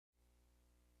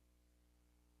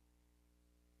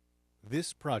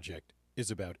This project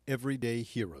is about everyday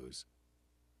heroes.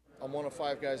 I'm one of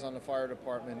 5 guys on the fire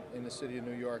department in the city of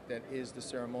New York that is the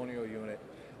ceremonial unit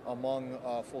among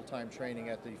full-time training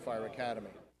at the Fire Academy.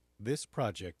 This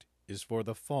project is for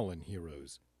the fallen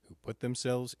heroes who put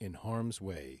themselves in harm's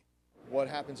way. What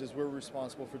happens is we're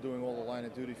responsible for doing all the line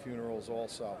of duty funerals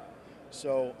also.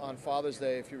 So on Father's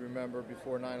Day, if you remember,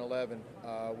 before 9/11,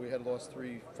 we had lost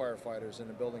 3 firefighters in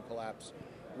a building collapse.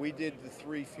 We did the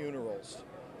 3 funerals.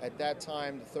 At that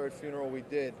time, the 3rd funeral we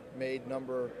did made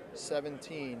number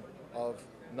 17 of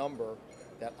number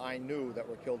that I knew that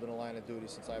were killed in the line of duty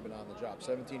since I've been on the job.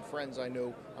 17 friends I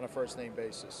knew on a first-name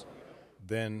basis.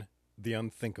 Then the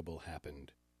unthinkable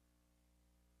happened.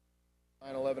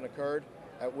 9/11 occurred,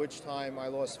 at which time I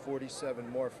lost 47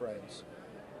 more friends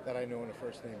that I knew on a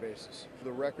first-name basis.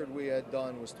 The record we had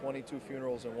done was 22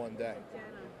 funerals in one day.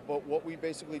 But what we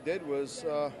basically did was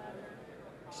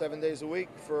 7 days a week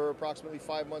for approximately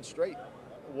 5 months straight.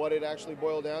 What it actually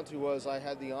boiled down to was I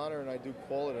had the honor, and I do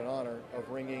call it an honor, of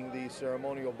ringing the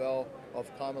ceremonial bell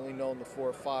of commonly known the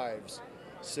 4 5s,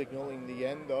 signaling the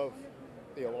end of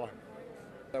the alarm.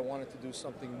 I wanted to do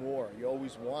something more. You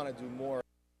always want to do more.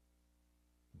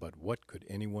 But what could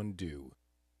anyone do?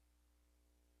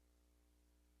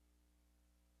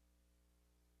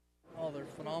 Oh, they're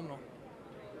phenomenal.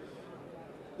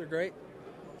 They're great.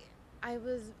 I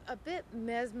was a bit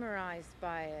mesmerized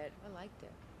by it. I liked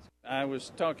it. I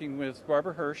was talking with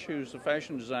Barbara Hirsch, who's a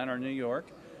fashion designer in New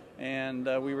York, and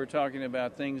we were talking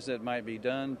about things that might be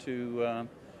done to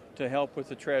help with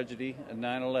the tragedy of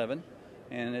 9/11.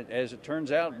 And as it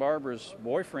turns out, Barbara's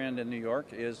boyfriend in New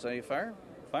York is a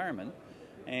fireman,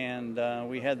 and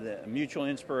we had the mutual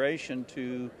inspiration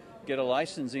to get a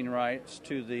licensing rights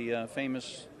to the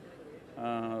famous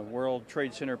World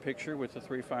Trade Center picture with the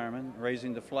 3 firemen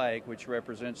raising the flag, which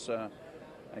represents a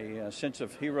sense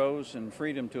of heroes and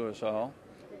freedom to us all.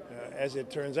 As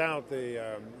it turns out,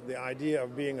 the idea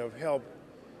of being of help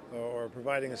or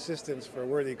providing assistance for a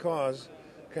worthy cause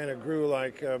kind of grew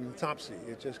like Topsy.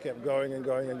 It just kept going and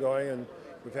going and going, and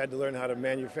we've had to learn how to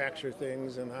manufacture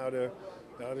things and how to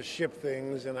ship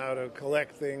things and how to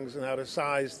collect things and how to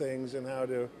size things and how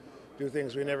to do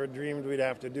things we never dreamed we'd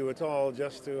have to do at all,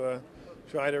 just to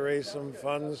try to raise some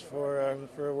funds for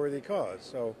a worthy cause.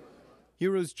 So,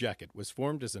 Heroes Jacket was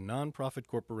formed as a non-profit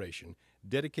corporation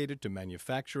dedicated to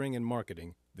manufacturing and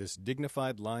marketing this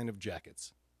dignified line of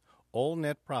jackets. All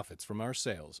net profits from our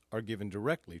sales are given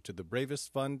directly to the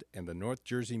Bravest Fund and the North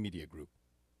Jersey Media Group.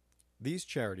 These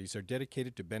charities are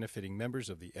dedicated to benefiting members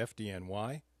of the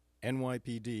FDNY,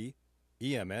 NYPD,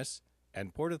 EMS,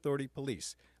 and Port Authority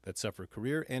Police that suffer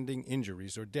career-ending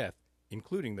injuries or death,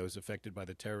 including those affected by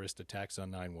the terrorist attacks on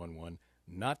 9/11,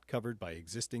 not covered by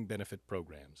existing benefit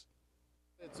programs.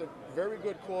 It's a very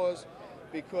good cause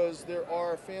because there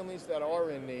are families that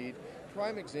are in need.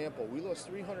 Prime example, we lost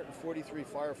 343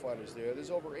 firefighters there.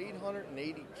 There's over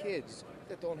 880 kids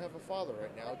that don't have a father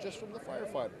right now, just from the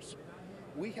firefighters.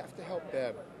 We have to help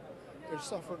them. They're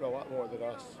suffering a lot more than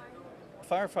us.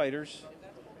 Firefighters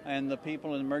and the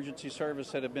people in emergency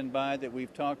service that have been by that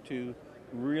we've talked to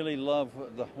really love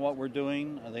what we're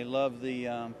doing. They love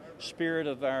the spirit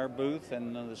of our booth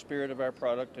and the spirit of our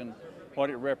product and what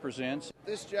it represents.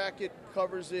 This jacket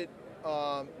covers it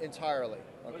entirely.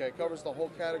 Okay, it covers the whole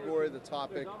category, the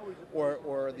topic,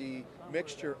 or the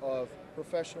mixture of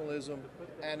professionalism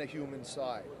and a human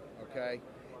side. Okay,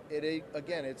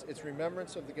 it's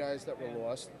remembrance of the guys that were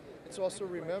lost. It's also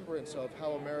remembrance of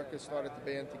how America started to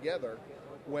band together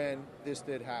when this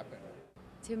did happen.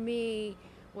 To me,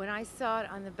 when I saw it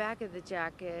on the back of the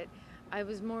jacket, I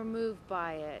was more moved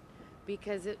by it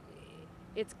because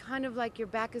it's kind of like your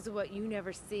back is what you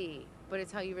never see, but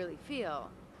it's how you really feel.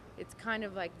 It's kind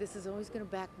of like this is always going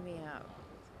to back me up.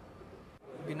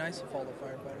 It'd be nice if all the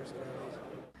firefighters could have these.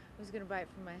 I was going to buy it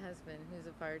for my husband, who's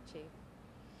a fire chief.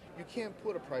 You can't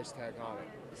put a price tag on it.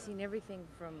 I've seen everything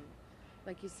from,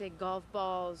 like you say, golf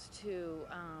balls to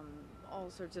all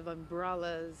sorts of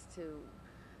umbrellas to,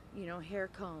 hair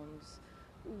combs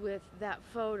with that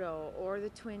photo or the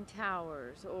Twin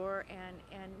Towers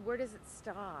and where does it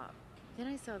stop? Then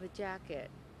I saw the jacket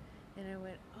and I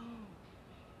went, oh.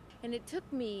 And it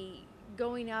took me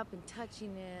going up and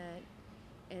touching it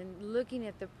and looking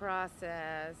at the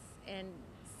process and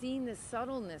seeing the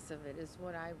subtleness of it is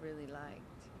what I really liked.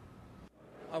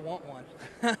 I want one.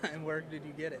 And where did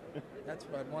you get it? That's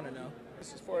what I'd want to know.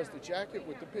 As far as the jacket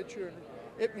with the picture,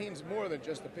 it means more than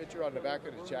just the picture on the back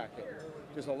of the jacket.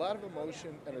 There's a lot of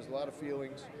emotion and there's a lot of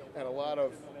feelings and a lot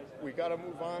of, we got to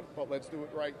move on, but let's do it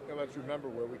right and let's remember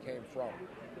where we came from.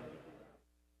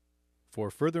 For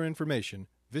further information,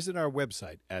 visit our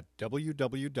website at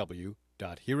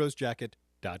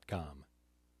www.heroesjacket.com.